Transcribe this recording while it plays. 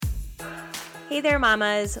Hey there,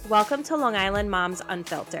 mamas. Welcome to Long Island Moms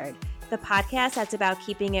Unfiltered, the podcast that's about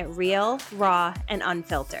keeping it real, raw, and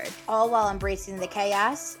unfiltered. All while embracing the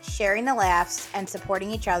chaos, sharing the laughs, and supporting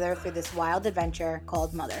each other through this wild adventure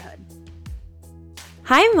called motherhood.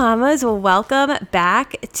 Hi, mamas. Well, welcome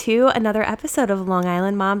back to another episode of Long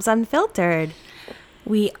Island Moms Unfiltered.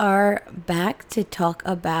 We are back to talk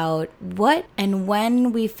about what and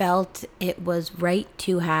when we felt it was right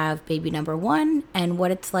to have baby number one and what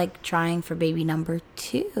it's like trying for baby number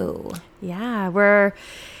two. Yeah,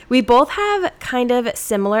 we both have kind of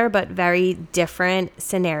similar but very different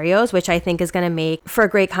scenarios, which I think is going to make for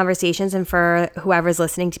great conversations and for whoever's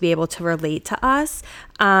listening to be able to relate to us.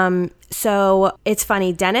 So it's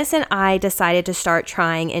funny, Dennis and I decided to start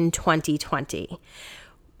trying in 2020.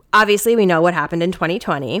 Obviously, we know what happened in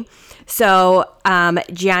 2020. So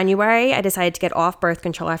January, I decided to get off birth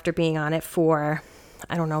control after being on it for,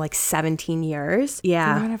 17 years.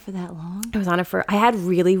 Yeah. You were on it for that long? I had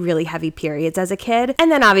really, really heavy periods as a kid.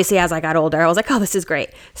 And then obviously as I got older, I was like, oh, this is great.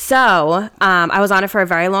 So I was on it for a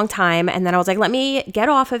very long time. And then I was like, let me get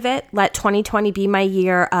off of it. Let 2020 be my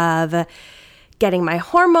year of getting my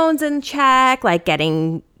hormones in check,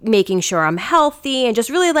 making sure I'm healthy and just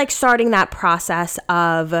really starting that process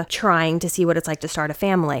of trying to see what it's like to start a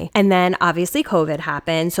family. And then obviously COVID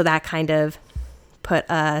happened. So that kind of put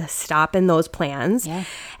a stop in those plans. Yeah.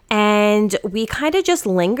 And we kind of just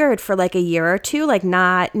lingered for a year or two,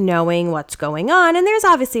 not knowing what's going on. And there's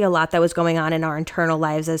obviously a lot that was going on in our internal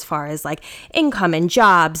lives as far as income and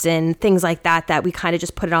jobs and things like that we kind of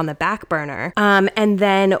just put it on the back burner. And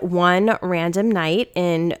then one random night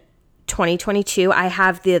in 2022, I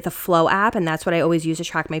have the Flow app, and that's what I always use to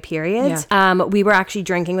track my periods. Yeah. We were actually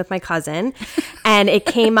drinking with my cousin, and it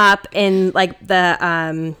came up in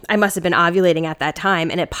I must have been ovulating at that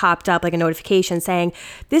time, and it popped up a notification saying,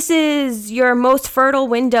 this is your most fertile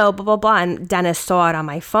window, blah, blah, blah. And Dennis saw it on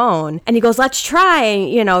my phone, and he goes, let's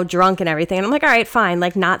try, drunk and everything. And I'm like, all right, fine,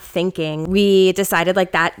 not thinking. We decided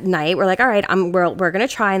that night, we're all right, we're going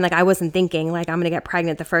to try. And I wasn't thinking I'm going to get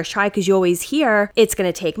pregnant the first try, because you always hear it's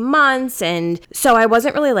going to take months. And so I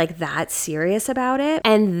wasn't really that serious about it.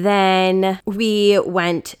 And then we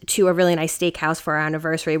went to a really nice steakhouse for our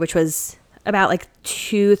anniversary, which was about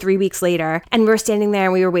 2-3 weeks later. And we were standing there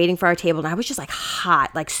and we were waiting for our table. And I was just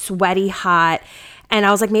hot, sweaty hot. And I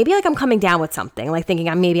was maybe I'm coming down with something,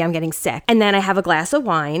 thinking maybe I'm getting sick. And then I have a glass of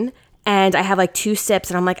wine and I have 2 sips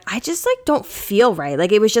and I'm I just don't feel right.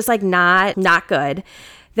 It was just not good.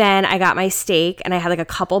 Then I got my steak and I had a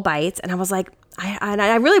couple bites and I was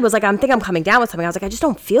I really was I think I'm coming down with something. I was I just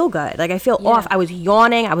don't feel good. I feel off. I was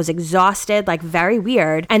yawning. I was exhausted, very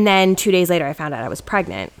weird. And then 2 days later, I found out I was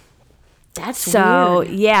pregnant. That's weird.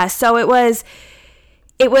 Yeah. So it was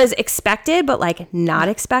expected, but not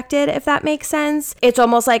expected, if that makes sense. It's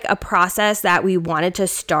almost a process that we wanted to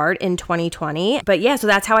start in 2020. But yeah, so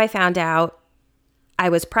that's how I found out I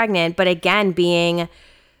was pregnant. But again, being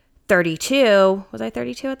 32. Was I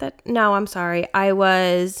 32 at that? No, I'm sorry. I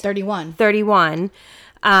was 31. Trying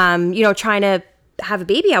to have a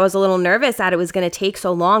baby. I was a little nervous that it was going to take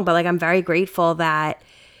so long, but I'm very grateful that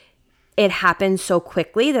it happened so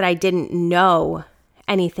quickly that I didn't know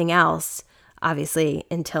anything else, obviously,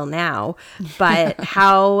 until now. But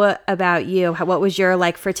how about you? What was your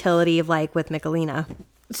fertility with Michelina?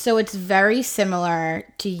 So it's very similar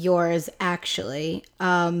to yours, actually.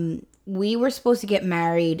 We were supposed to get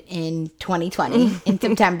married in 2020 in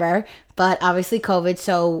September, but obviously COVID.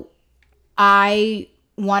 So I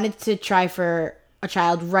wanted to try for a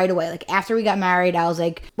child right away. After we got married, I was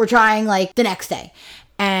we're trying the next day.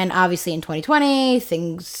 And obviously in 2020,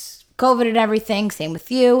 COVID and everything, same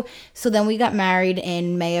with you. So then we got married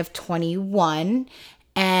in May of 21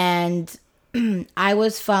 and I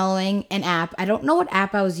was following an app. I don't know what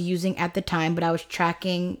app I was using at the time, but I was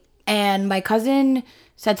tracking, and my cousin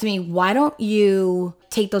said to me, why don't you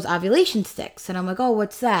take those ovulation sticks? And I'm oh,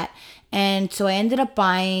 what's that? And so I ended up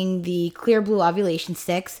buying the clear blue ovulation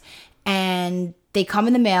sticks, and they come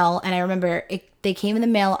in the mail. And I remember they came in the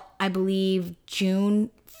mail, I believe,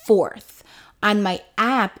 June 4th. On my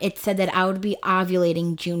app, it said that I would be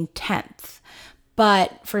ovulating June 10th.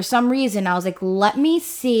 But for some reason, I was let me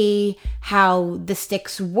see how the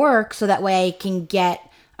sticks work so that way I can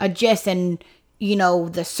get a gist and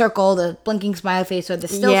the circle, the blinking smiley face or the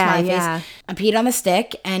still smiley face. I peed on the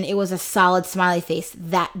stick and it was a solid smiley face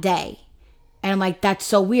that day. And I'm that's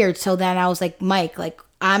so weird. So then I was Mike,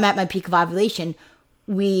 I'm at my peak of ovulation.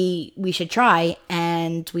 We should try.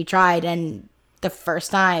 And we tried. And the first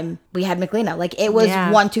time we had Michelina, it was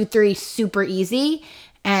 1, 2, 3, super easy.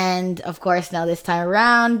 And of course, now this time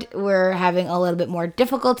around, we're having a little bit more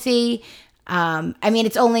difficulty. I mean,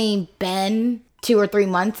 it's only been 2 or 3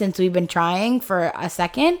 months since we've been trying for a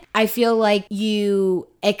second. I feel like you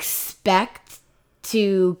expect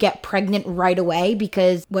to get pregnant right away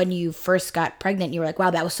because when you first got pregnant, you were like,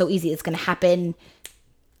 wow, that was so easy. It's going to happen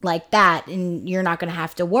like that and you're not going to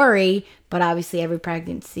have to worry. But obviously every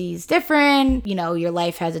pregnancy is different. You know, your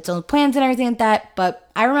life has its own plans and everything like that. But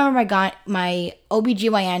I remember my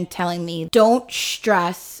OBGYN telling me, don't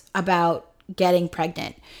stress about getting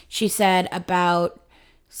pregnant. She said about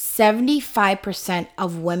 75%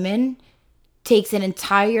 of women takes an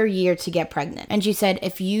entire year to get pregnant. And she said,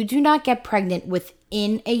 if you do not get pregnant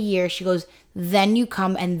within a year, she goes, then you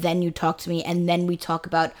come and then you talk to me and then we talk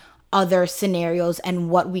about other scenarios and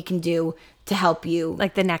what we can do to help you.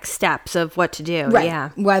 Like the next steps of what to do. Right.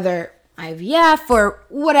 Yeah. Whether IVF or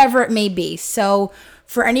whatever it may be. So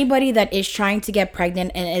for anybody that is trying to get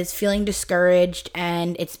pregnant and is feeling discouraged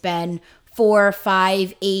and it's been 4,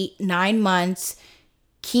 5, 8, 9 months,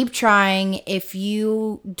 keep trying. If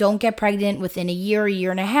you don't get pregnant within a year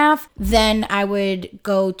and a half, then I would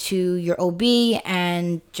go to your OB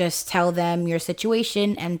and just tell them your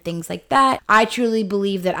situation and things like that. I truly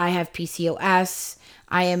believe that I have PCOS.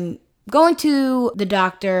 I am going to the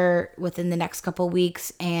doctor within the next couple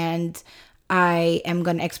weeks and I am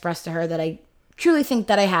going to express to her that I truly think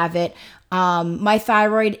that I have it. My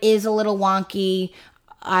thyroid is a little wonky.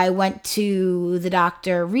 I went to the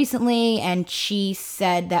doctor recently and she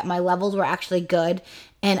said that my levels were actually good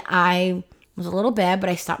and I was a little bad, but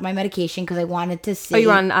I stopped my medication because I wanted to see. Are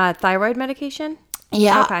you on thyroid medication?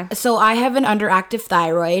 Yeah. Okay. So I have an underactive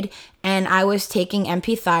thyroid and I was taking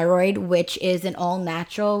MP Thyroid, which is an all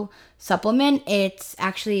natural supplement. It's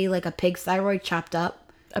actually like a pig's thyroid chopped up.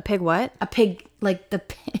 A pig what? A pig, like the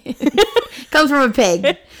pig. Comes from a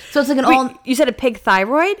pig. So it's like an all... You said a pig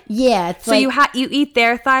thyroid? Yeah. It's so like, you eat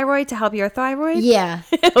their thyroid to help your thyroid? Yeah.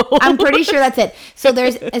 I'm pretty sure that's it. So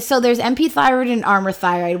there's MP Thyroid and Armor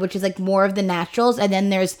Thyroid, which is like more of the naturals. And then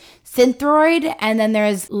there's Synthroid and then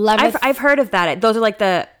there's I've heard of that. Those are like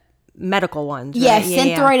the medical ones, right? Yeah,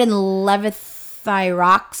 Synthroid and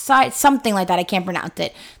levothyroxide, something like that. I can't pronounce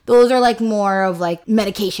it. Those are like more of like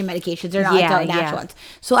medications. They're not like the natural ones.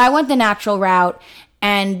 So I went the natural route,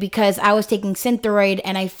 and because I was taking Synthroid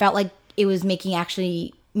and I felt like it was making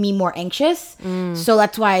actually me more anxious, so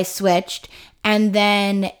that's why I switched. And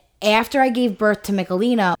then after I gave birth to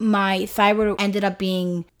Michelina, my thyroid ended up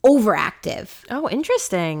being overactive. Oh,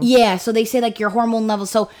 interesting. Yeah, so they say like your hormone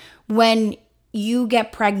levels. So when you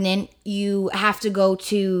get pregnant, you have to go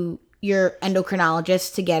to your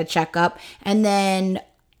endocrinologist to get a checkup. And then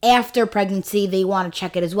after pregnancy, they want to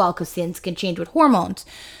check it as well because things can change with hormones.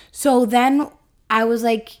 So then I was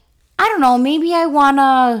like, I don't know, maybe I want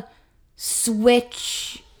to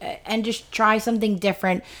switch and just try something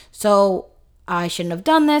different. So I shouldn't have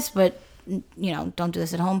done this, but you know, don't do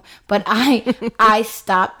this at home. But I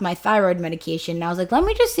stopped my thyroid medication and I was like, let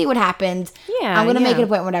me just see what happens. Yeah, I'm going to make it a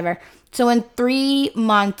point, whatever. So in 3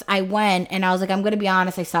 months I went and I was like, I'm going to be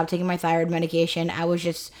honest. I stopped taking my thyroid medication. I was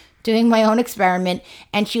just doing my own experiment.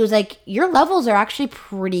 And she was like, your levels are actually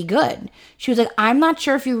pretty good. She was like, I'm not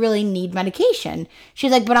sure if you really need medication.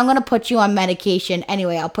 She's like, but I'm going to put you on medication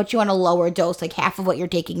anyway. I'll put you on a lower dose, like half of what you're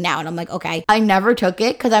taking now. And I'm like, okay. I never took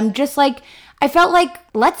it because I'm just like, I felt like,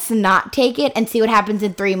 let's not take it and see what happens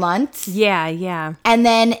in 3 months. Yeah. And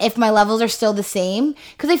then if my levels are still the same,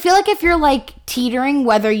 because I feel like if you're like teetering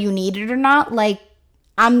whether you need it or not, like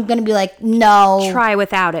I'm going to be like, no. Try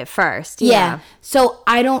without it first. Yeah. So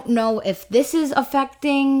I don't know if this is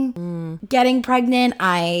affecting getting pregnant.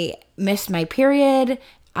 I missed my period.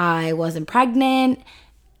 I wasn't pregnant.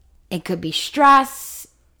 It could be stress.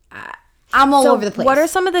 I'm all over the place. What are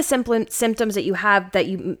some of the symptoms that you have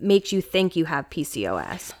that makes you think you have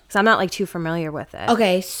PCOS? Because I'm not like too familiar with it.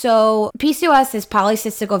 Okay, so PCOS is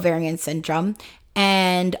polycystic ovarian syndrome,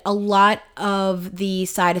 and a lot of the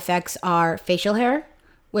side effects are facial hair,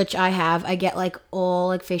 which I have. I get like all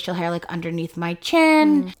like facial hair like underneath my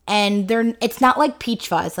chin, and it's not like peach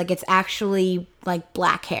fuzz, like it's actually like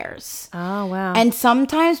black hairs. Oh wow. And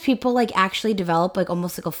sometimes people like actually develop like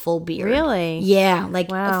almost like a full beard. Really? Yeah, like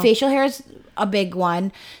Wow. facial hair is a big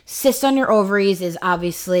one. Cysts on your ovaries is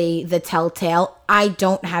obviously the telltale. I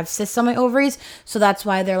don't have cysts on my ovaries, so that's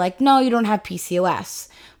why they're like, no, you don't have PCOS.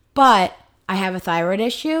 But I have a thyroid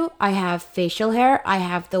issue. I have facial hair. I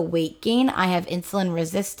have the weight gain. I have insulin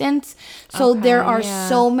resistance. So there are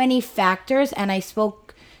so many factors. And I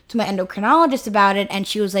spoke to my endocrinologist about it. And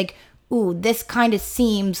she was like, ooh, this kind of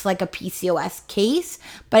seems like a PCOS case.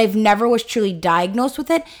 But I've never was truly diagnosed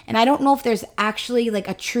with it. And I don't know if there's actually like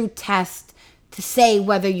a true test to say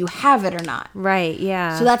whether you have it or not. Right,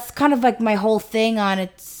 yeah. So that's kind of like my whole thing on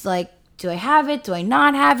it's like, do I have it? Do I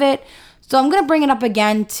not have it? So I'm going to bring it up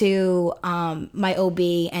again to my OB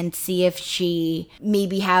and see if she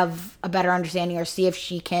maybe have a better understanding, or see if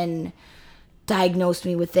she can diagnose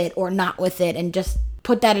me with it or not with it, and just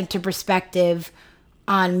put that into perspective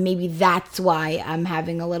on maybe that's why I'm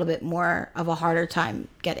having a little bit more of a harder time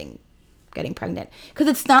getting pregnant. Because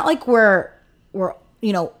it's not like we're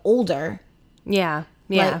older. Yeah.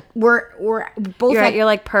 Yeah. Like we're both you're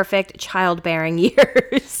like perfect childbearing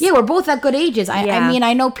years. Yeah, we're both at good ages. I mean,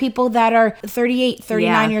 I know people that are 38,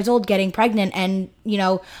 39 Yeah. years old getting pregnant. And,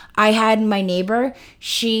 I had my neighbor,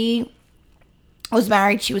 she was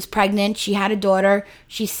married, she was pregnant, she had a daughter,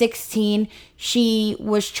 she's 16. She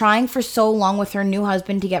was trying for so long with her new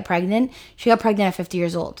husband to get pregnant. She got pregnant at 50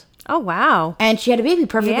 years old. Oh, wow. And she had a baby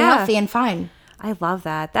perfectly Yeah. healthy and fine. I love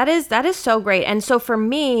that. That is so great. And so for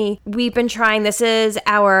me, we've been trying, this is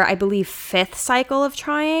our, I believe, 5th cycle of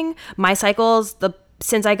trying. My cycles,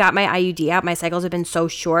 since I got my IUD out, my cycles have been so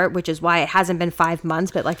short, which is why it hasn't been 5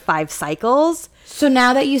 months, but like 5 cycles. So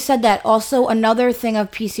now that you said that, also another thing of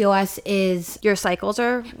PCOS is Your cycles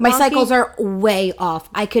are my wonky? cycles are way off.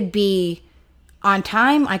 I could be on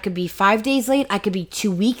time, I could be 5 days late, I could be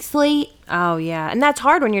 2 weeks late. Oh, yeah. And that's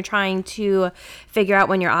hard when you're trying to figure out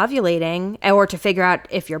when you're ovulating, or to figure out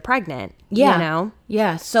if you're pregnant. Yeah. You know?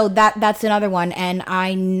 Yeah. So that's another one. And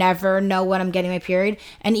I never know when I'm getting my period.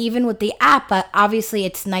 And even with the app, but obviously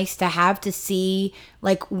it's nice to have to see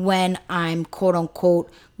like when I'm quote unquote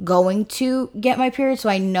going to get my period. So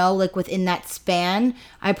I know like within that span,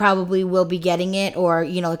 I probably will be getting it, or,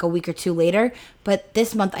 like a week or 2 later. But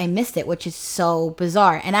this month I missed it, which is so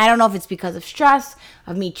bizarre. And I don't know if it's because of stress,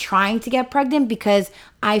 of me trying to get pregnant, because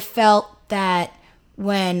I felt that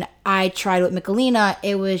when I tried with Michelina,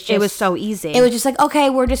 it was so easy. It was just like, okay,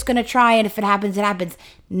 we're just going to try, and if it happens, it happens.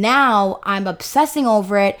 Now I'm obsessing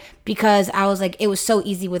over it because I was like, it was so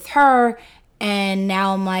easy with her. And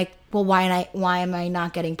now I'm like, well, why am I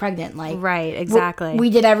not getting pregnant? Like, Right, exactly. We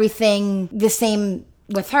did everything the same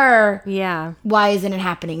with her. Yeah. Why isn't it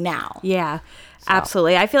happening now? Yeah.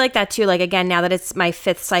 Absolutely. I feel like that too. Like, again, now that it's my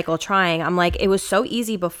 5th cycle trying, I'm like, it was so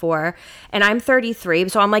easy before, and I'm 33.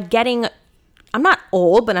 So I'm like I'm not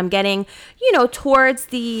old, but I'm getting, towards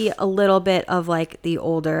a little bit of like the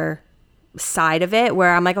older side of it,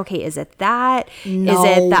 where I'm like, okay, is it that? No.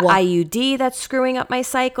 Is it the IUD that's screwing up my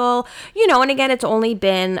cycle? And again, it's only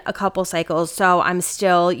been a couple cycles. So I'm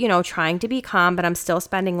still, trying to be calm, but I'm still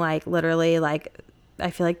spending like literally like, I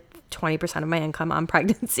feel like 20% of my income on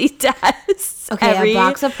pregnancy tests. Okay, a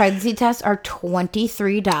box of pregnancy tests are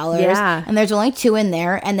 $23. Yeah. And there's only 2 in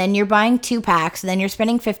there. And then you're buying 2 packs. And then you're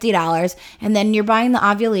spending $50. And then you're buying the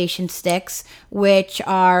ovulation sticks, which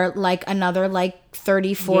are like another like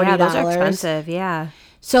 $30, $40. Yeah, those are expensive. Yeah.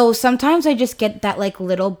 So sometimes I just get that like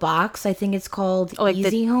little box. I think it's called Like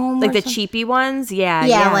Easy Home. Like or the something. cheapy ones. Yeah.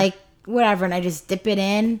 Yeah, like whatever. And I just dip it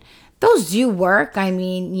in. Those do work. I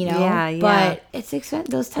mean, Yeah. but it's expensive.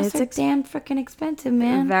 Those tests are damn freaking expensive,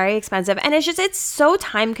 man. Very expensive. And it's so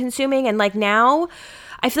time consuming. And like now,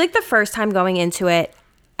 I feel like the first time going into it,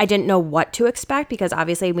 I didn't know what to expect, because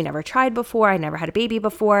obviously we never tried before. I never had a baby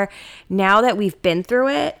before. Now that we've been through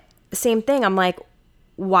it, same thing. I'm like,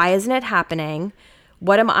 why isn't it happening?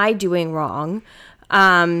 What am I doing wrong?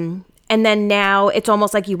 And then now it's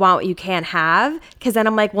almost like you want what you can't have, because then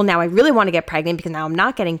I'm like, well, now I really want to get pregnant because now I'm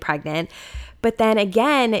not getting pregnant. But then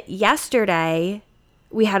again, yesterday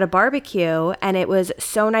we had a barbecue, and it was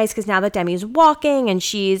so nice because now that Demi's walking and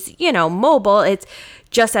she's, mobile, it's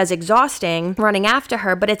just as exhausting running after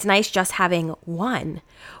her, but it's nice just having one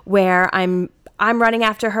where I'm running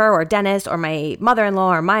after her, or Dennis, or my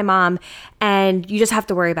mother-in-law, or my mom, and you just have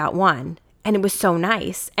to worry about one. And it was so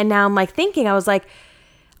nice. And now I'm like thinking, I was like,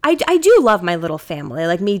 I do love my little family,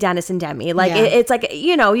 like me, Dennis, and Demi. Like, Yeah. it's like,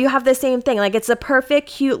 you have the same thing. Like, it's a perfect,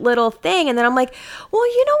 cute little thing. And then I'm like, well,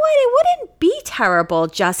 you know what? It wouldn't be terrible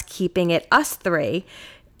just keeping it us 3.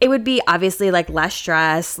 It would be obviously like less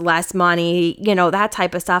stress, less money, that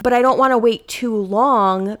type of stuff. But I don't want to wait too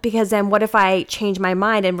long, because then what if I change my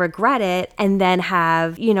mind and regret it, and then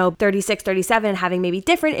have, 36, 37, having maybe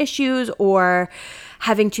different issues, or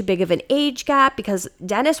having too big of an age gap, because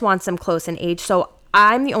Dennis wants them close in age. So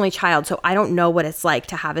I'm the only child, so I don't know what it's like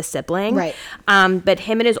to have a sibling. Right. But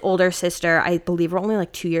him and his older sister, I believe, were only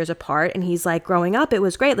like 2 years apart. And he's like, growing up, it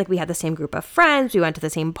was great. Like, we had the same group of friends. We went to the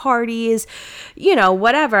same parties,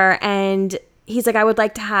 whatever. And he's like, I would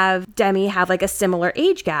like to have Demi have like a similar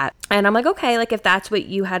age gap. And I'm like, okay, like if that's what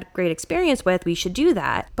you had great experience with, we should do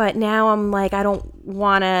that. But now I'm like, I don't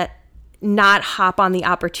want to not hop on the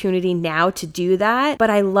opportunity now to do that.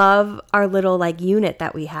 But I love our little like unit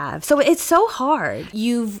that we have. So it's so hard.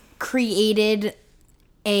 You've created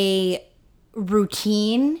a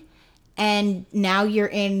routine, and now you're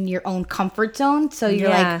in your own comfort zone. So you're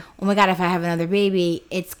Yeah. like, oh my God, if I have another baby,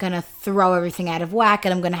 it's going to throw everything out of whack,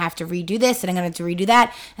 and I'm going to have to redo this, and I'm going to have to redo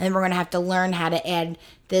that. And then we're going to have to learn how to add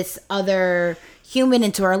this other human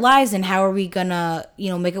into our lives, and how are we going to,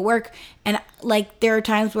 make it work. And like, there are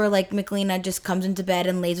times where like Michelina just comes into bed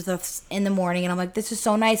and lays with us in the morning, and I'm like, this is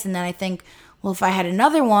so nice. And then I think, well, if I had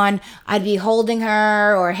another one, I'd be holding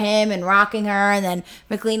her or him and rocking her, and then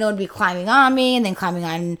Michelina would be climbing on me and then climbing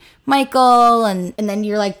on Michael, and then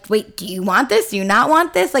you're like, wait, do you want this? Do you not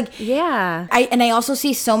want this? Like, Yeah. I also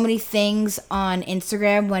see so many things on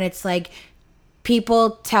Instagram when it's like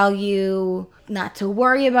people tell you not to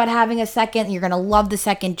worry about having a second. You're going to love the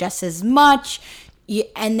second just as much.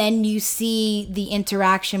 And then you see the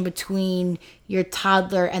interaction between your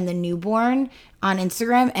toddler and the newborn on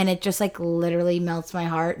Instagram, and it just like literally melts my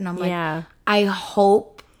heart. And I'm like, Yeah. I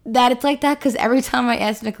hope that it's like that, because every time I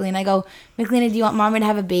ask Michelina, I go, Michelina, do you want mommy to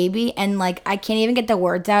have a baby? And like, I can't even get the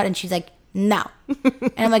words out, and she's like, no.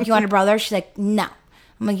 And I'm like, you want a brother? She's like, no.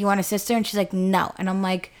 I'm like, you want a sister? And she's like, no. And I'm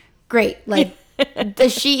like, great. Like,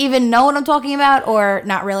 does she even know what I'm talking about, or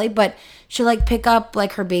not really? But she'll like pick up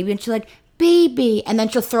like her baby, and she'll like, baby, and then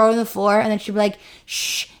she'll throw it on the floor, and then she'll be like,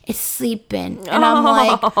 shh, it's sleeping. And I'm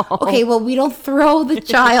like, okay, well, we don't throw the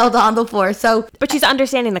child on the floor. So But she's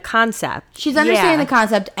understanding the concept. she's understanding the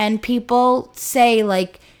concept, and people say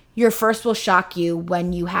like, your first will shock you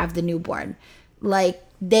when you have the newborn. Like,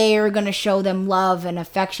 they're going to show them love and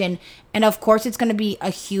affection, and of course it's going to be a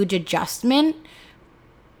huge adjustment,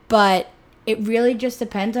 but it really just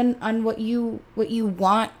depends on what you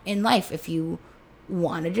want in life. If you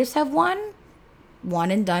want to just have one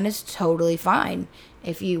and done is totally fine.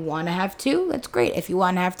 If you want to have two, that's great. If you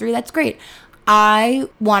want to have three, that's great. I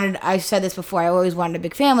said this before, I always wanted a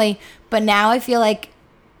big family, but now I feel like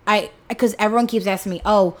because everyone keeps asking me,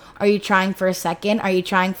 oh, are you trying for a second? Are you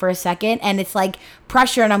trying for a second? And it's like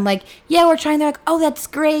pressure, and I'm like, yeah, we're trying. They're like, oh, that's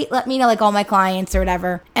great. Let me know, like all my clients or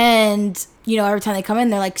whatever. And, every time they come in,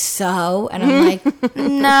 they're like, so? And I'm like,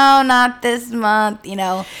 no, not this month,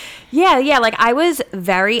 Yeah. Like, I was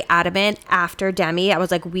very adamant after Demi. I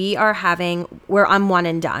was like, I'm one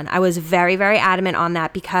and done. I was very, very adamant on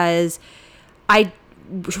that, because I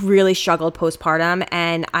really struggled postpartum,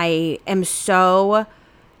 and I'm so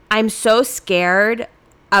scared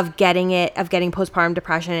of getting postpartum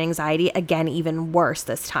depression and anxiety again, even worse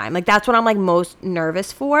this time. Like, that's what I'm like most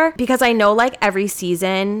nervous for, because I know like every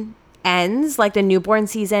season ends, like the newborn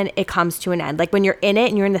season, it comes to an end. Like, when you're in it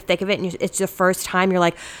and you're in the thick of it, and it's the first time, you're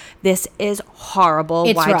like, this is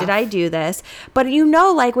horrible. Why did I do this? But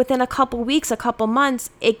like within a couple weeks, a couple months,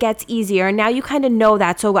 it gets easier. And now you kind of know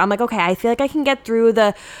that. So I'm like, okay, I feel like I can get through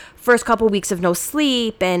the first couple weeks of no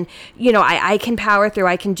sleep, and I can power through.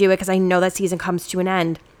 I can do it, because I know that season comes to an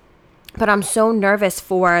end. But I'm so nervous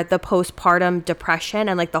for the postpartum depression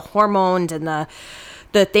and like the hormones and the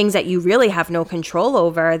things that you really have no control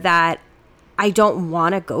over, that I don't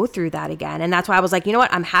want to go through that again. And that's why I was like, you know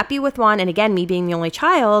what? I'm happy with one. And again, me being the only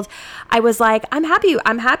child, I was like, I'm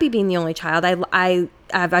happy being the only child. I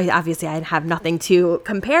obviously I have nothing to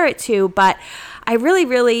compare it to, but I really,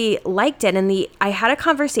 really liked it. And I had a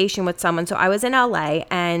conversation with someone. So I was in LA,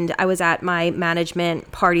 and I was at my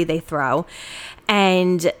management party they throw,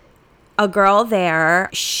 and a girl there,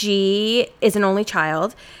 she is an only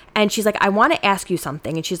child, and she's like, I want to ask you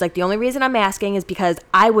something. And she's like, the only reason I'm asking is because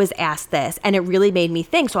I was asked this, and it really made me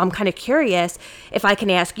think. So I'm kind of curious if I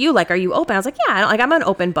can ask you, like, are you open? I was like, yeah, like, I'm an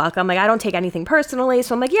open book. I'm like, I don't take anything personally.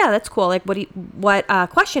 So I'm like, yeah, that's cool. Like, what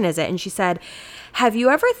question is it? And she said, have you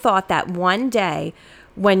ever thought that one day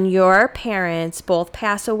when your parents both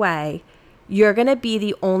pass away, you're going to be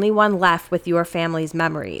the only one left with your family's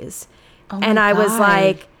memories? And I was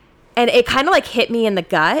like, and it kind of like hit me in the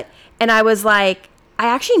gut. And I was like, I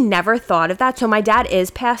actually never thought of that. So my dad is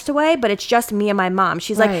passed away, but it's just me and my mom.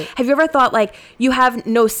 She's like, have you ever thought like you have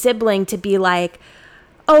no sibling to be like,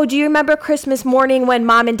 oh, do you remember Christmas morning when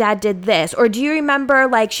mom and dad did this? Or do you remember,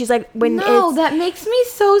 like, she's like, when no, that makes me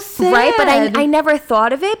so sad. Right? But I never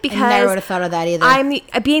thought of it, because I never would have thought of that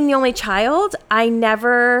either. Being the only child, I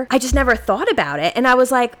just never thought about it. And I was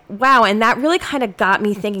like, wow. And that really kind of got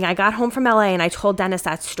me thinking. I got home from LA and I told Dennis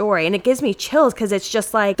that story, and it gives me chills, because it's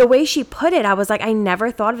just like the way she put it, I was like, I never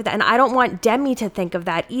thought of that. And I don't want Demi to think of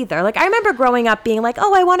that either. Like, I remember growing up being like,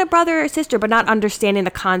 oh, I want a brother or sister, but not understanding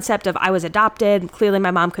the concept of I was adopted. Clearly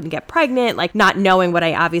my mom couldn't get pregnant, like not knowing what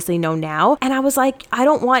I obviously know now. And I was like, I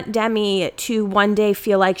don't want Demi to one day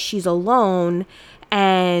feel like she's alone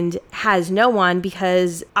and has no one,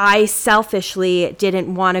 because I selfishly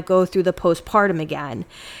didn't want to go through the postpartum again.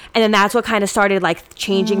 And then that's what kind of started like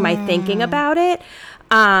changing my thinking about it.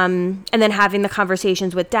 And then having the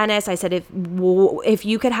conversations with Dennis, I said, if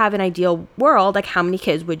you could have an ideal world, like how many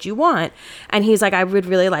kids would you want? And he's like, I would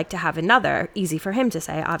really like to have another. Easy for him to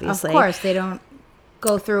say, obviously. Of course, they don't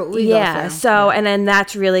go through what we go through. So, and then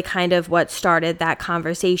that's really kind of what started that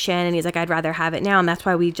conversation. And he's like, I'd rather have it now. And that's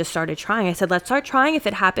why we just started trying. I said, let's start trying. If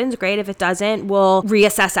it happens, great. If it doesn't, we'll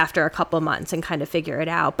reassess after a couple months and kind of figure it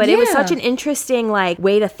out. But it was such an interesting like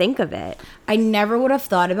way to think of it. I never would have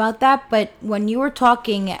thought about that. But when you were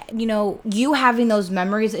talking, you know, you having those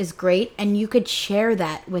memories is great. And you could share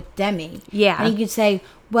that with Demi. Yeah. And you could say,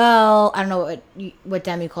 well, I don't know what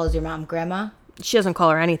Demi calls your mom, grandma. She doesn't call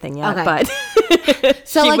her anything yet, okay. but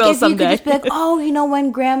so she like will if someday. you could just be like, oh, you know, when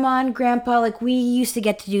grandma and grandpa, like we used to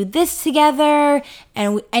get to do this together,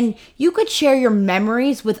 and you could share your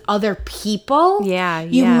memories with other people.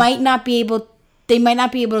 You might not be able. They might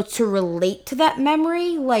not be able to relate to that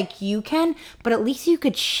memory like you can, but at least you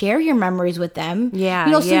could share your memories with them. Yeah,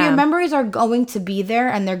 you know, so your memories are going to be there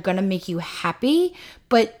and they're gonna make you happy,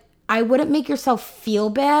 but I wouldn't make yourself feel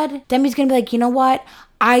bad. Demi's gonna be like, you know what?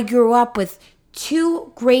 I grew up with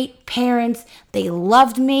 2 great parents. They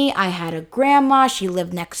loved me. I had a grandma. She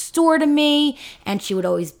lived next door to me, and she would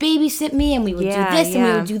always babysit me, and we would do this and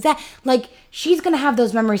we would do that. Like, she's going to have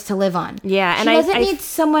those memories to live on. Yeah. And she doesn't need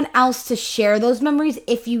someone else to share those memories.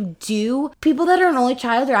 If you do, people that are an only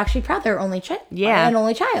child are actually proud they're an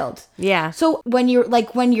only child. Yeah. So when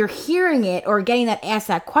you're hearing it or getting asked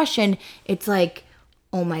that question, it's like,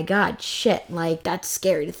 oh my God, shit, like that's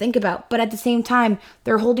scary to think about. But at the same time,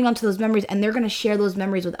 they're holding on to those memories and they're going to share those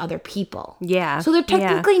memories with other people. Yeah. So they're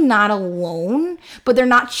technically not alone, but they're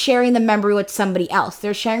not sharing the memory with somebody else.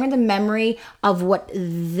 They're sharing the memory of what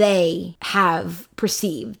they have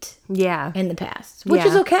perceived. In the past, which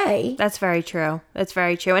is okay. That's very true. That's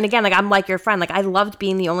very true. And again, like I'm like your friend. Like I loved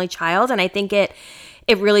being the only child, and I think it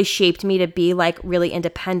really shaped me to be like really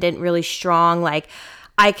independent, really strong, like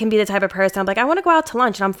I can be the type of person, I'm like, I want to go out to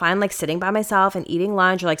lunch and I'm fine like sitting by myself and eating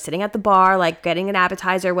lunch or like sitting at the bar, like getting an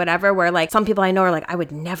appetizer, whatever, where like some people I know are like, I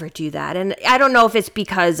would never do that. And I don't know if it's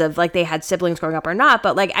because of like they had siblings growing up or not,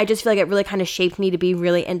 but like I just feel like it really kind of shaped me to be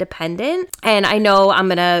really independent. And I know I'm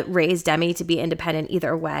going to raise Demi to be independent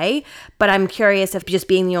either way, but I'm curious if just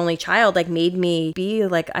being the only child like made me be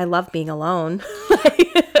like, I love being alone.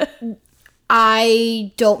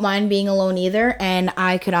 I don't mind being alone either, and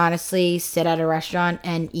I could honestly sit at a restaurant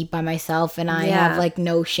and eat by myself, and I have like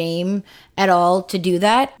no shame at all to do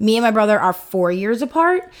that. Me and my brother are 4 years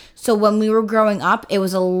apart, so when we were growing up, it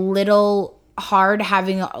was a little hard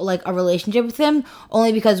having like a relationship with him,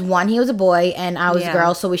 only because 1, he was a boy and I was a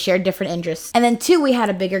girl, so we shared different interests, and then 2, we had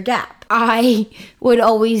a bigger gap. I would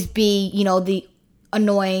always be, you know, the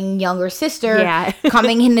annoying younger sister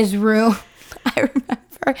coming in his room. I remember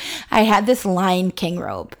I had this Lion King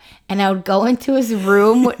robe, and I would go into his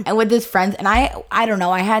room with his friends, and I don't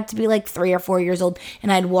know, I had to be like 3 or 4 years old,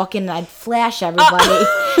 and I'd walk in and I'd flash everybody,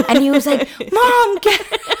 and he was like, "Mom,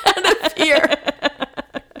 get out of here."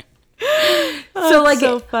 So like,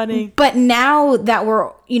 so funny. But now that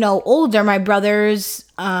we're, you know, older, my brother's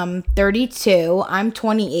 32, I'm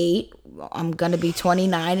 28, I'm gonna be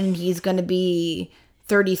 29, and he's gonna be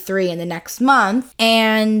 33 in the next month,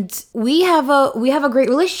 and we have a great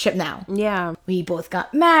relationship now. We both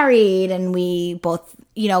got married, and we both,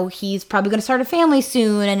 you know, he's probably going to start a family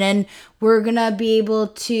soon, and then we're going to be able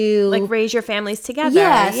to like raise your families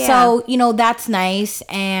together. So, you know, that's nice.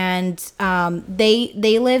 And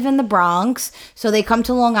they live in the Bronx, so they come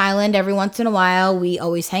to Long Island every once in a while. We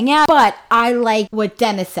always hang out. But I like what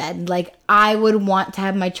Dennis said, like I would want to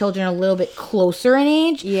have my children a little bit closer in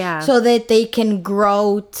age, so that they can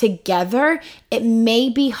grow together. It may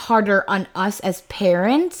be harder on us as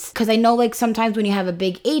parents, because I know like sometimes when you have a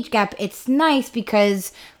big age gap, it's nice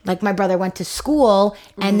because like my brother went to school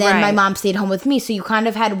and then my mom stayed home with me, so you kind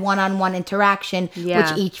of had one-on-one interaction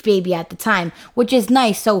with each baby at the time, which is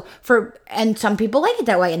nice. So and some people like it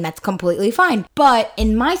that way, and that's completely fine. But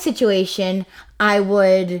in my situation, I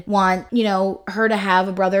would want, you know, her to have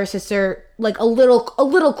a brother or sister like a little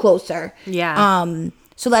closer.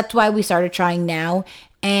 So that's why we started trying now.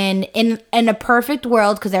 And in a perfect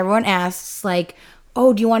world, because everyone asks like,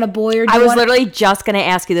 oh, do you want a boy or do you want... literally just going to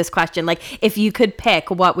ask you this question. Like, if you could pick,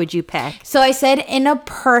 what would you pick? So I said, in a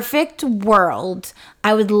perfect world,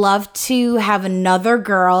 I would love to have another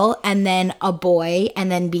girl and then a boy and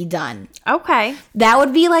then be done. Okay. That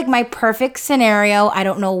would be like my perfect scenario. I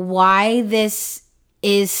don't know why this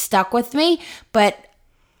is stuck with me, but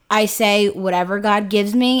I say whatever God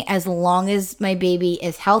gives me, as long as my baby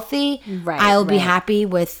is healthy, I'll be happy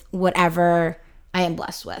with whatever I am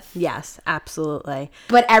blessed with. Yes, absolutely.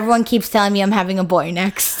 But everyone keeps telling me I'm having a boy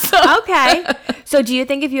next. Okay. So do you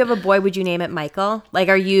think if you have a boy, would you name it Michael? Like,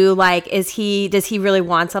 are you like, does he really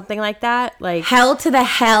want something like that? Like, Hell to the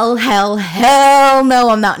hell no,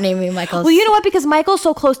 I'm not naming Michael. well, you know what? Because Michael's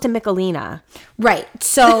so close to Michelina. Right.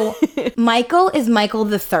 So Michael is Michael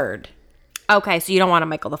the third. Okay, so you don't want a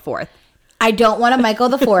Michael the fourth. I don't want a Michael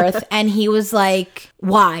the fourth. And he was like,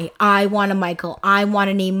 why? I want a Michael. I want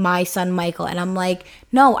to name my son Michael. And I'm like,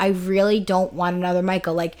 no, I really don't want another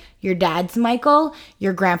Michael. Like, your dad's Michael,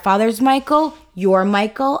 your grandfather's Michael, your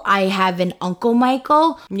Michael. I have an Uncle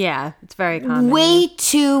Michael. Yeah, it's very common. Way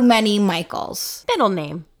too many Michaels. Middle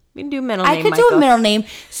name. We can do middle name. I could Michael. do a middle name.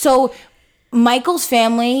 So Michael's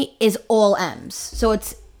family is all M's. So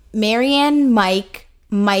it's Marianne, Mike,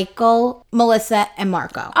 Michael, Melissa, and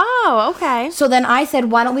Marco. Oh, okay. So then I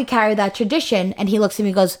said, why don't we carry that tradition? And he looks at me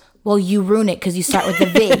and goes, well, you ruin it because you start with the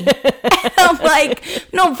V. And I'm like,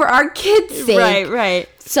 no, for our kids' sake. Right.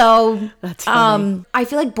 So That's funny. I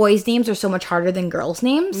feel like boys' names are so much harder than girls'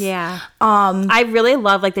 names. Yeah. I really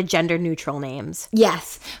love like the gender neutral names.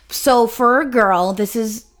 Yes. So for a girl, this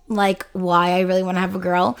is like why I really want to have a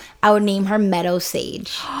girl. I would name her Meadow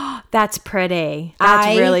Sage. That's pretty.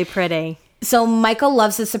 That's really pretty. So Michael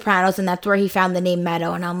loves The Sopranos, and that's where he found the name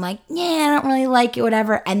Meadow. And I'm like, yeah, I don't really like it,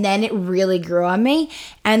 whatever. And then it really grew on me.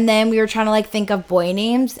 And then we were trying to like think of boy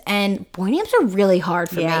names, and boy names are really hard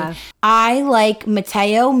for me. I like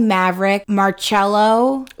Matteo, Maverick,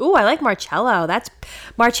 Marcello. Ooh, I like Marcello. That's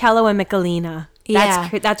Marcello and Michelina.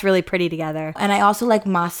 That's really pretty together. And I also like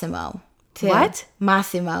Massimo too. What?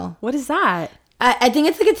 Massimo. What is that? I think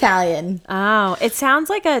it's like Italian. Oh, it sounds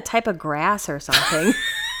like a type of grass or something.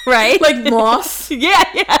 Right? Like moss. Yeah.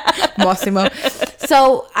 Massimo.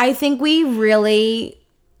 So I think we really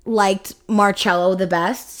liked Marcello the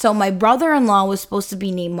best. So my brother-in-law was supposed to be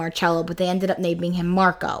named Marcello, but they ended up naming him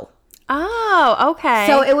Marco. Oh, okay.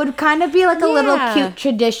 So it would kind of be like a little cute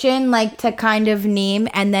tradition, like to kind of name.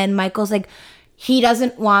 And then Michael's like, he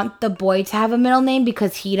doesn't want the boy to have a middle name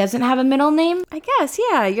because he doesn't have a middle name. I guess,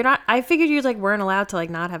 yeah. You're not. I figured you like weren't allowed to like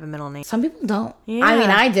not have a middle name. Some people don't. Yeah. I mean,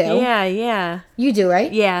 I do. Yeah. You do,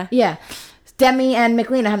 right? Yeah. Yeah. Demi and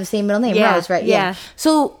Michelina have the same middle name. Yeah. Rose, right? Yeah.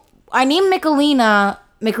 So I named Michelina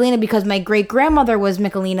because my great grandmother was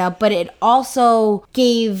Michelina, but it also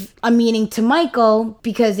gave a meaning to Michael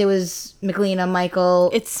because it was Michelina,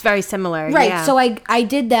 Michael. It's very similar. Right. Yeah. So I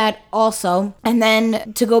did that also. And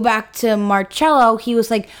then to go back to Marcello, he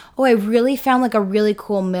was like, oh, I really found like a really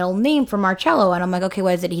cool middle name for Marcello. And I'm like, okay,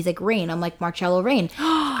 what is it? He's like, Rain. I'm like, Marcello Rain.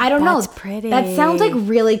 I don't know. That's pretty. That sounds like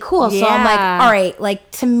really cool. So I'm like, all right,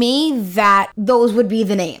 like to me, those would be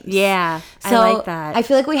the names. Yeah. So I like that. I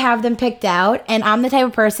feel like we have them picked out. And I'm the type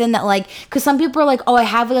of person that like, because some people are like, oh, I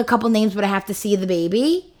have like a couple names, but I have to see the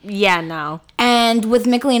baby. Yeah, no. And with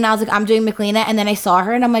Michelina, I was like, I'm doing Michelina. And then I saw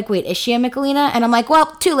her and I'm like, wait, is she a Michelina? And I'm like,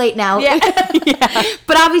 well, too late now. Yeah.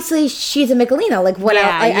 But obviously she's a Michelina. Like, what else?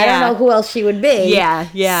 Like, I don't know who else she would be.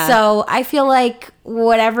 Yeah. So I feel like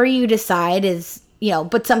whatever you decide is,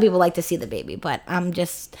 but some people like to see the baby. But I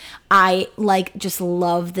just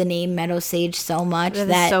love the name Meadow Sage so much. That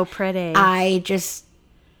that is so pretty. I just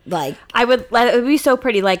like. I would let it would be so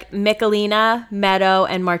pretty, like Michelina, Meadow,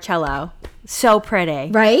 and Marcello. So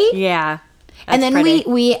pretty. Right? Yeah. And then pretty.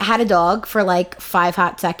 we had a dog for like 5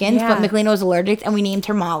 hot seconds, but Michelina was allergic and we named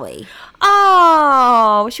her Molly.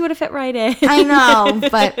 Oh, she would have fit right in. I know,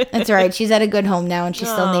 but that's all right. She's at a good home now and she's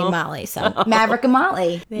still named Molly. So Maverick and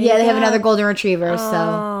Molly. They have another golden retriever.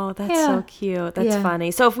 Oh, that's so cute. That's funny.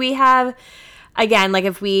 So if we have, again, like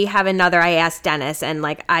if we have another, I asked Dennis and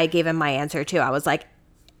like I gave him my answer too. I was like,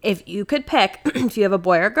 if you could pick, if you have a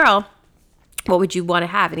boy or girl, what would you want to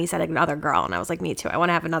have? And he said another girl. And I was like, me too. I want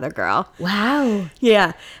to have another girl. Wow.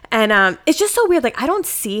 Yeah. And it's just so weird. Like, I don't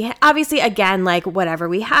see, obviously, again, like, whatever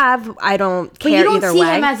we have, I don't care either way. But you don't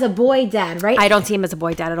see him as a boy dad, right? I don't see him as a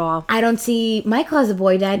boy dad at all. I don't see Michael as a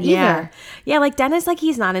boy dad either. Yeah, like, Dennis, like,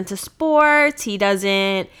 he's not into sports. He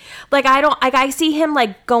doesn't, like, I see him,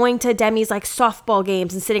 like, going to Demi's, like, softball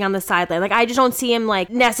games and sitting on the sideline. Like, I just don't see him,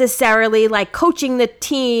 like, necessarily, like, coaching the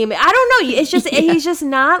team. I don't know. It's just, he's just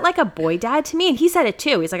not, like, a boy dad to me. And he said it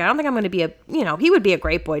too. He's like, I don't think I'm going to be he would be a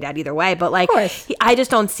great boy dad either way, but like I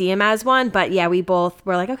just don't see him as one. But yeah, we both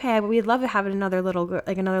were like, okay, we'd love to have another little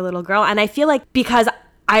girl. And I feel like because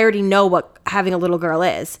I already know what having a little girl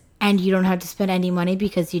is. And you don't have to spend any money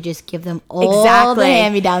because you just give them all the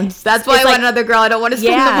hand-me-downs. That's why I want another girl. I don't want to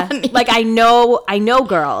spend the money. Like I know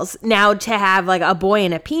girls. Now to have like a boy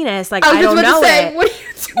and a penis, like I don't know it. What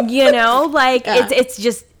are you doing? Like it's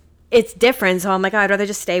just it's different. So I'm like, oh, I'd rather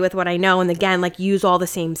just stay with what I know. And again, like use all the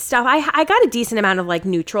same stuff. I got a decent amount of like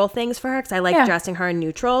neutral things for her because I like dressing her in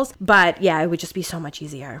neutrals. But yeah, it would just be so much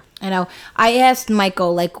easier. I know. I asked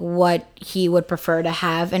Michael like what he would prefer to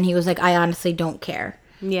have, and he was like, I honestly don't care.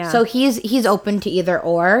 Yeah. So he's open to either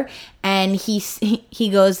or, and he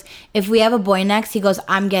goes, if we have a boy next, he goes,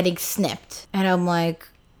 I'm getting snipped. And I'm like,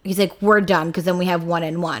 he's like, we're done because then we have 1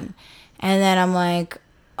 and 1. And then I'm like,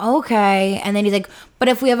 okay. And then he's like, but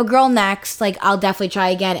if we have a girl next, like I'll definitely try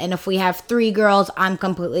again. And if we have 3 girls, I'm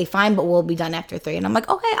completely fine, but we'll be done after 3. And I'm like,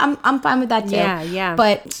 okay, I'm fine with that too. Yeah.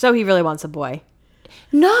 But so he really wants a boy.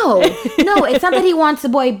 no, it's not that he wants a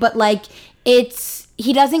boy, but like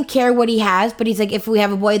he doesn't care what he has, but he's like, if we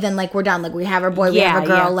have a boy, then like we're done. Like we have our boy, we have a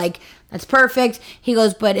girl, like that's perfect. He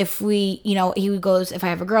goes, but if we, he goes, if I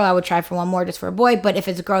have a girl, I would try for 1 more just for a boy. But if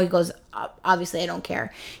it's a girl, he goes, obviously I don't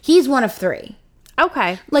care. He's one of 3.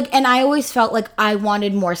 Okay. Like, and I always felt like I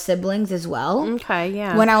wanted more siblings as well. Okay,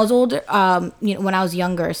 yeah. When I was older, when I was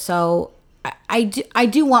younger, so I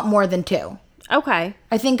do want more than 2. Okay.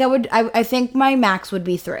 I think I think my max would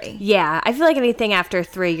be 3. Yeah, I feel like anything after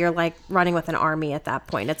 3, you're like running with an army at that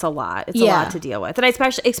point. It's a lot. It's a lot to deal with, and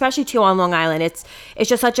especially too on Long Island. It's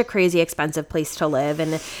just such a crazy expensive place to live,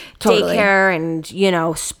 and daycare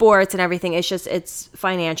and sports and everything. It's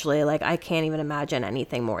financially like I can't even imagine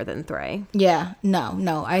anything more than 3. Yeah,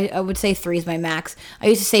 no. I would say 3 is my max. I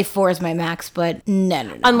used to say 4 is my max, but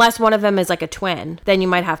no. Unless one of them is like a twin, then you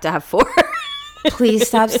might have to have 4. Please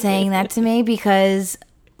stop saying that to me because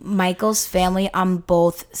Michael's family on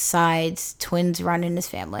both sides, twins run in his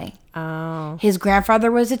family. Oh. His grandfather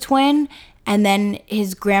was a twin, and then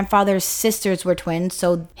his grandfather's sisters were twins,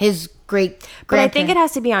 so his great But I think it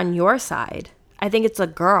has to be on your side. I think it's the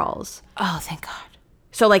girls. Oh, thank God.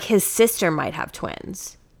 So like his sister might have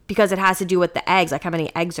twins because it has to do with the eggs, like how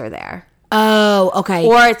many eggs are there. Oh, okay.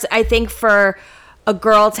 Or it's, I think for a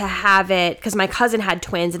girl to have it, because my cousin had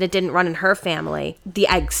twins and it didn't run in her family, the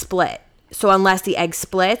egg split. So unless the egg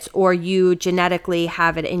splits or you genetically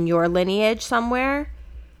have it in your lineage somewhere.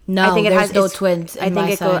 No, I think there's no twins in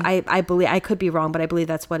my side. I believe, I could be wrong, but I believe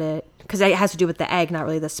that's what it, because it has to do with the egg, not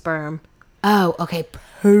really the sperm. Oh, okay,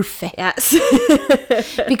 perfect. Yes.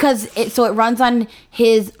 Because it runs on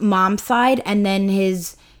his mom's side, and then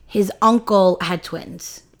his uncle had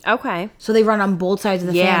twins. Okay. So they run on both sides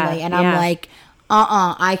of the family, and I'm like,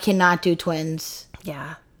 I cannot do twins.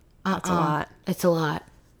 Yeah. That's a lot. It's a lot.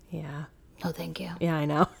 Yeah. No, thank you. Yeah, I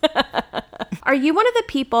know. Are you one of the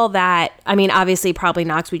people that, I mean, obviously probably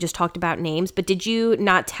not, 'cause we just talked about names, but did you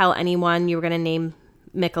not tell anyone you were going to name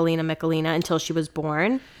Michelina until she was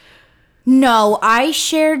born? No, I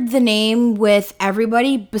shared the name with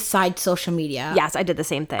everybody besides social media. Yes, I did the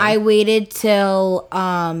same thing. I waited till,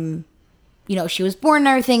 she was born and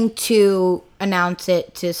everything to announce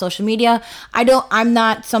it to social media. I'm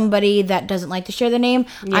not somebody that doesn't like to share the name.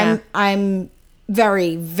 Yeah. I'm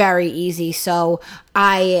very, very easy. So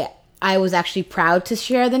I was actually proud to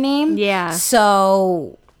share the name. Yeah.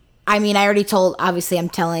 So, I mean, I already told, obviously I'm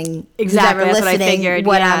telling exactly who's that's ever what I listening figured.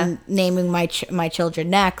 what Yeah. I'm naming my children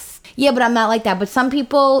next. Yeah, but I'm not like that. But some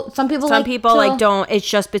people like don't, it's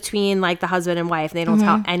just between like the husband and wife and they don't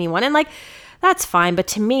tell anyone. And like, that's fine. But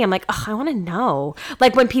to me, I'm like, oh, I want to know.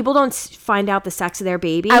 Like when people don't find out the sex of their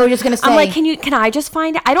baby. I was just going to say. I'm like, can I just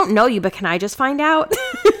find out? I don't know you, but can I just find out?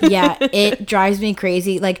 Yeah, it drives me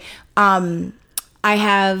crazy. Like, I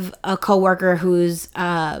have a coworker who's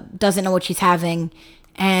doesn't know what she's having.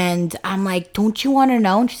 And I'm like, don't you want to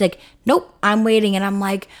know? And she's like, nope, I'm waiting. And I'm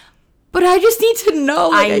like, but I just need to know.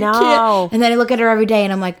 Like, I know. Can't. And then I look at her every day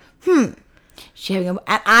and I'm like, she's having and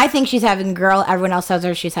I think she's having a girl. Everyone else tells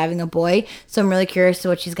her she's having a boy. So I'm really curious to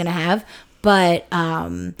what she's going to have. But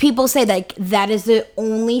people say that is the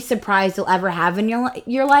only surprise you'll ever have in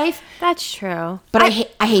your life. That's true. But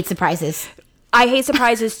I hate surprises. I hate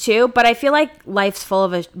surprises too, but I feel like life's full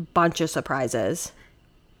of a bunch of surprises.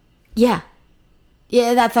 Yeah.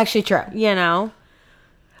 Yeah, that's actually true. You know?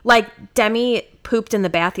 Like Demi pooped in the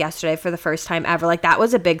bath yesterday for the first time ever. Like that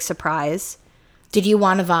was a big surprise. Did you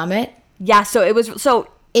want to vomit? Yeah,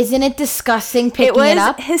 Isn't it disgusting picking it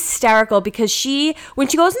up? It was hysterical because when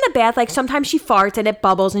she goes in the bath, like sometimes she farts and it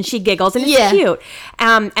bubbles and she giggles and it's cute.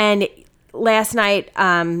 And last night,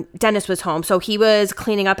 Dennis was home, so he was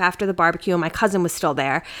cleaning up after the barbecue and my cousin was still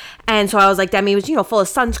there. And so I was like, Demi was, full of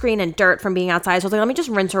sunscreen and dirt from being outside. So I was like, let me just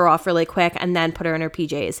rinse her off really quick and then put her in her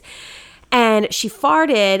PJs. And she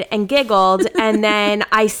farted and giggled, and then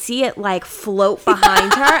I see it like float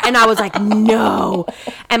behind her, and I was like, no.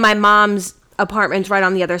 And my mom's apartment's right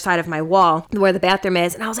on the other side of my wall where the bathroom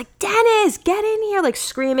is, and I was like, Dennis, get in here, like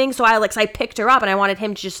screaming. So I picked her up, and I wanted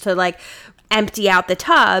him to empty out the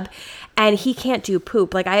tub, and he can't do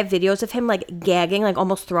poop. Like I have videos of him like gagging, like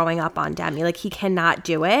almost throwing up on Demi. Like he cannot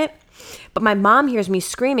do it. But my mom hears me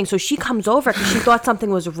screaming, so she comes over because she thought something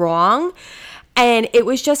was wrong. And it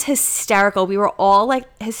was just hysterical. We were all like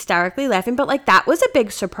hysterically laughing, but like that was a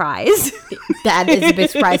big surprise. That is a big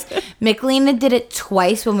surprise. Michelina did it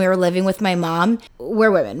twice when we were living with my mom. We're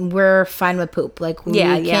women. We're fine with poop. Like we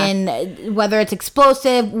can, whether it's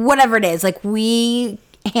explosive, whatever it is, like we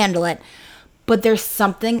handle it. But there's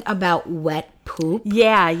something about wet poop.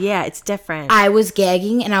 Yeah, it's different. I was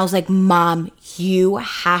gagging and I was like, Mom, you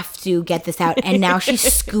have to get this out. And now she's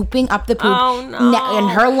scooping up the poop. Oh, no.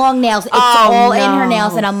 And her long nails, it's all in her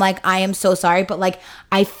nails. And I'm like, I am so sorry. But like,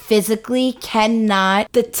 I physically cannot.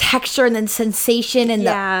 The texture and the sensation and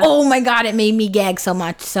oh my God, it made me gag so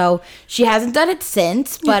much. So she hasn't done it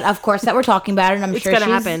since. But of course that we're talking about it. And I'm sure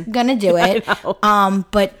she's going to do it.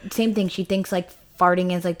 But same thing. She thinks like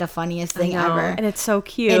farting is like the funniest thing ever. And it's so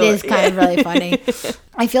cute. It is kind of really funny.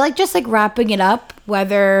 I feel like just like wrapping it up,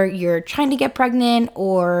 whether you're trying to get pregnant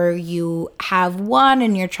or you have one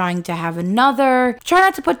and you're trying to have another, try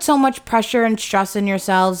not to put so much pressure and stress on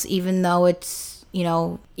yourselves, even though it's, you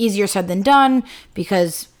know, easier said than done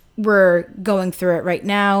because we're going through it right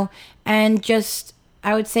now. And just,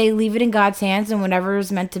 I would say leave it in God's hands, and whatever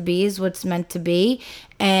is meant to be is what's meant to be.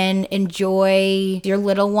 And enjoy your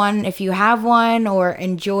little one if you have one, or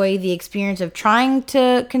enjoy the experience of trying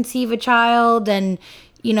to conceive a child. And,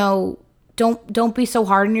 you know, don't be so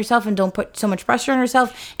hard on yourself and don't put so much pressure on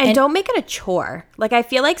yourself. And don't make it a chore. Like, I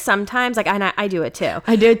feel like sometimes, like, I do it too.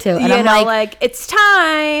 I do it too. And you I'm know, like, it's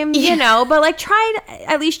time, you know, but like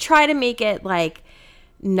at least try to make it like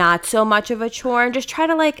not so much of a chore, and just try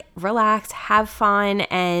to like relax, have fun,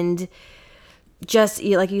 and just,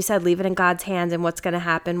 like you said, leave it in God's hands, and what's going to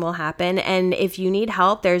happen will happen. And if you need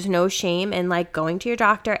help, there's no shame in like going to your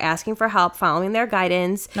doctor, asking for help, following their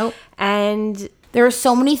guidance. Nope. And there are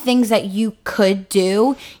so many things that you could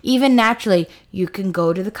do, even naturally. You can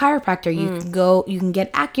go to the chiropractor. You can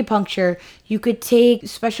get acupuncture. You could take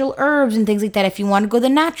special herbs and things like that if you want to go the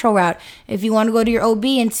natural route. If you want to go to your OB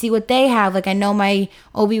and see what they have. Like, I know my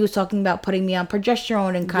OB was talking about putting me on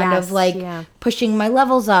progesterone and kind of like pushing my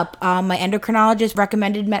levels up. My endocrinologist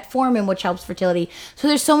recommended metformin, which helps fertility. So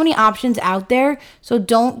there's so many options out there. So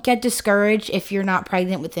don't get discouraged if you're not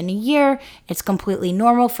pregnant within a year. It's completely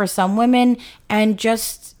normal for some women. And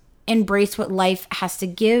just embrace what life has to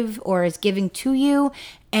give or is giving to you,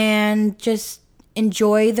 and just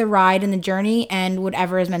enjoy the ride and the journey, and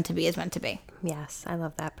whatever is meant to be is meant to be. Yes, I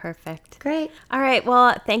love that. Perfect. Great. All right.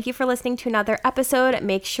 Well, thank you for listening to another episode.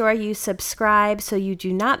 Make sure you subscribe so you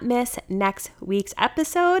do not miss next week's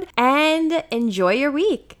episode, and enjoy your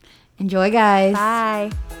week. Enjoy, guys.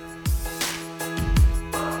 Bye.